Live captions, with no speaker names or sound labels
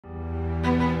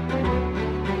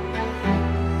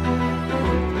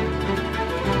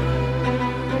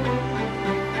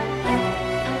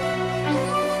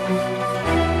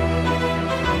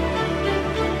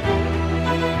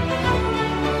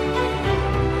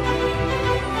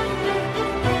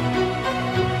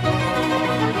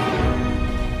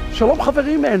Shalom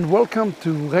Chaverim and welcome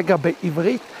to Regah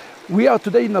Bivrit. We are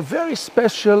today in a very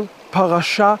special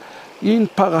parasha, in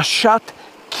Parashat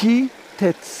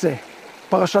Ki-Tetsé.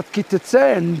 Parashat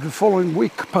Ki-Tetsé and the following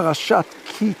week Parashat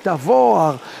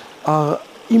Ki-Tavo are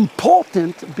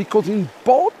important because in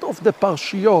both of the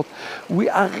parashiyot we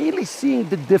are really seeing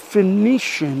the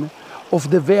definition of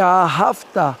the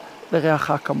Ve'ahavta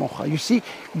L'Reacha Kamocha. You see,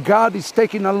 God is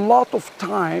taking a lot of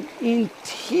time in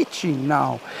teaching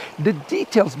now the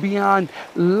details behind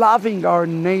loving our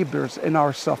neighbors and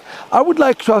ourselves. I would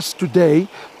like us today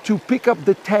to pick up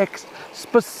the text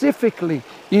specifically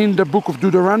in the book of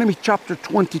Deuteronomy chapter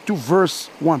 22 verse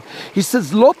 1. He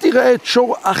says, "Lo tireh et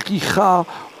shor achicha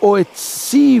o et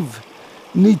siv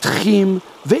nidchim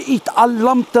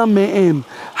ve'it'alamta me'em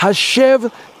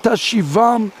hashev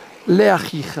tashivam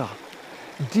le'achicha."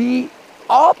 The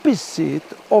opposite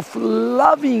of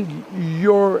loving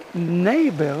your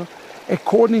neighbor,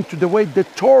 according to the way the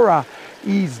Torah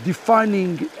is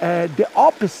defining the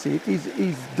opposite,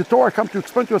 is the Torah comes to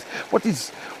explain to us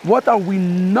what are we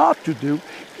not to do,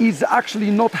 is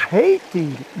actually not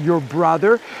hating your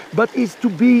brother, but is to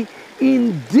be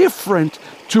indifferent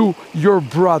to your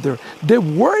brother. The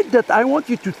word that I want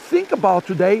you to think about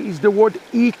today is the word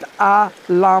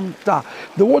it'alamta.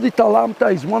 The word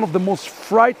it'alamta is one of the most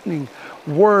frightening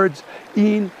words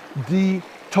in the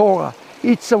Torah.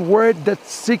 It's a word that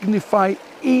signifies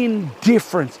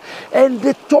indifference. And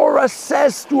the Torah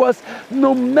says to us,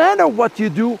 no matter what you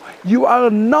do, you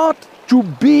are not to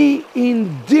be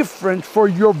indifferent for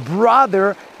your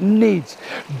brother needs.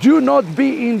 Do not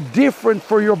be indifferent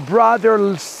for your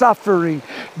brother suffering.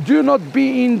 Do not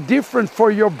be indifferent for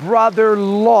your brother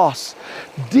loss.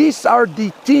 These are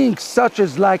the things such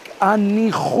as like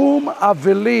anichum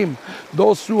avelim,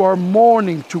 those who are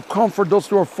mourning, to comfort those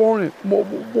who are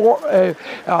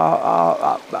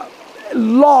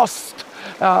lost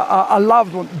a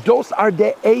loved one. Those are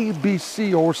the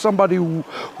ABC, or somebody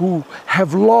who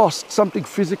have lost something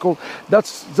physical.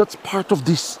 That's part of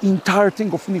this entire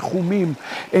thing of nichumim.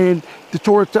 And the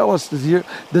Torah tells us here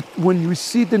that when we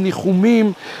see the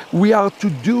nichumim, we are to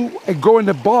do go and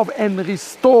above and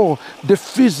restore the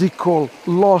physical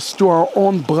loss to our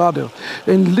own brother.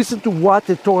 And listen to what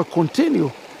the Torah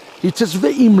continue. It says,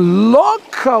 "Ve'im lo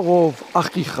karov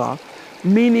achicha,"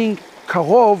 meaning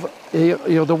karov.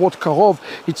 Here the word karov,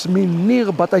 it's mean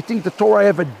near, but I think the Torah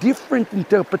have a different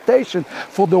interpretation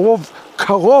for the word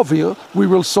karov here. We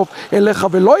will solve elecha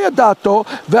ve'lo yadato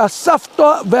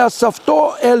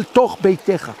ve'asafto el toch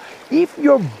beitecha. If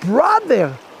your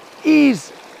brother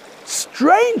is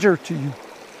stranger to you,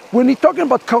 when he's talking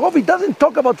about karov, he doesn't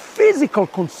talk about physical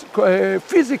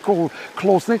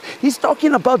closeness. He's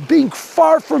talking about being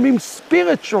far from him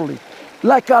spiritually.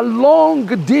 Like a long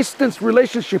distance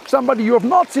relationship, somebody you have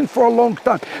not seen for a long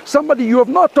time, somebody you have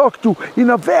not talked to in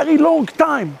a very long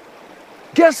time.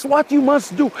 Guess what you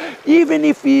must do? Even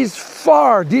if he is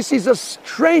far, this is a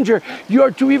stranger, you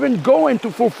are to even go and to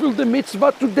fulfill the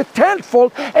mitzvah to the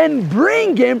tenfold and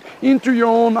bring him into your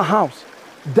own house.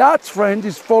 That, friend,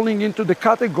 is falling into the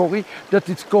category that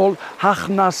it's called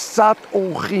Achnasat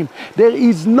Orchim. There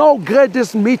is no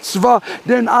greatest mitzvah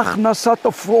than Achnasat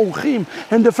of Orchim.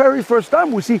 And the very first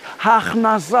time we see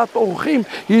Achnasat Orchim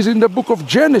is in the book of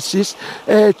Genesis,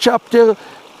 chapter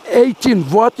 18.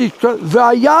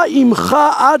 "V'aya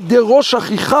imcha ad derosh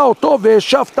achicha oto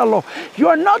ve'eshavta lo." You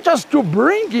are not just to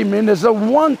bring him in as a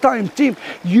one-time thing,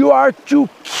 you are to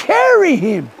carry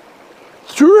him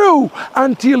through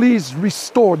until he's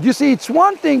restored. You see, it's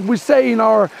one thing we say in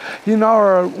our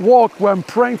walk, when I'm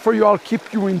praying for you, I'll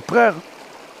keep you in prayer.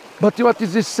 But what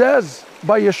is it says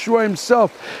by Yeshua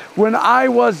himself? When I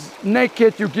was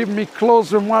naked, you give me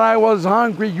clothes, and when I was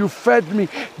hungry, you fed me.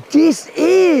 This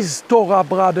is Torah,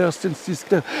 brothers and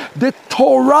sisters. The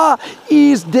Torah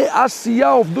is the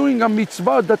asiyah of doing a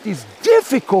mitzvah that is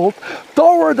difficult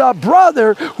toward a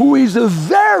brother who is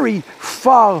very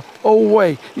far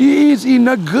away. He is in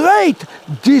a great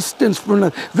distance from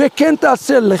them. וכן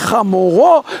תעשה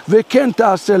לחמורו, וכן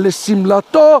תעשה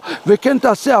לשמלתו, וכן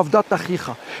תעשה עבדת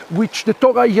אחיך. Which the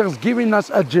Torah here is giving us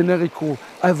a generic rule.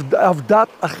 עבדת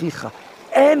אחיך.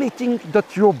 Anything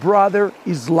that your brother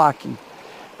is lacking,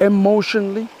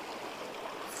 emotionally,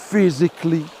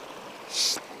 physically,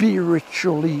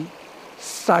 spiritually,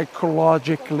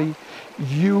 psychologically,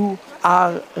 you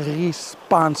are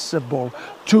responsible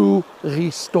to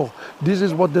restore. This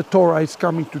is what the Torah is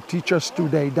coming to teach us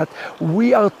today, that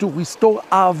we are to restore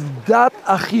avdat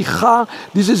achicha.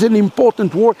 This is an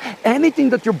important word.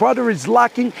 Anything that your brother is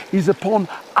lacking is upon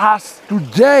us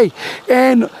today.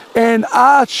 And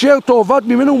asher tovad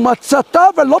mimenu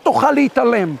matzata velo tochal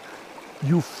להתעלם.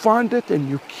 You find it and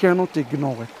you cannot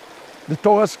ignore it. The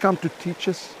Torah has come to teach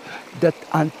us that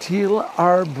until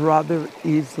our brother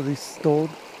is restored,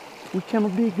 we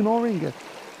cannot be ignoring it.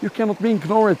 You cannot be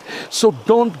ignorant. So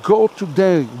don't go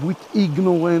today with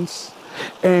ignorance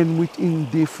and with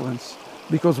indifference.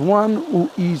 Because one who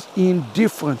is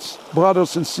indifferent,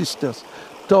 brothers and sisters,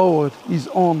 toward his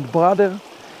own brother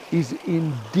is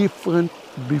indifferent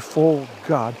before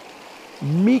God.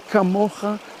 Mi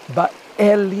kamocha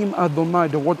ba'elim Adonai.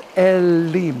 The word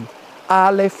elim,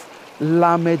 Aleph,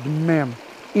 Lamed, Mem.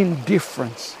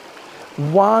 Indifference.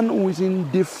 One who is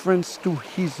indifferent to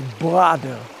his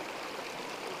brother,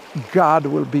 God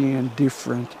will be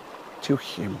indifferent to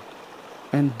him.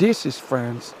 And this is,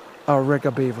 friends, our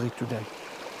Regah Bivrit today.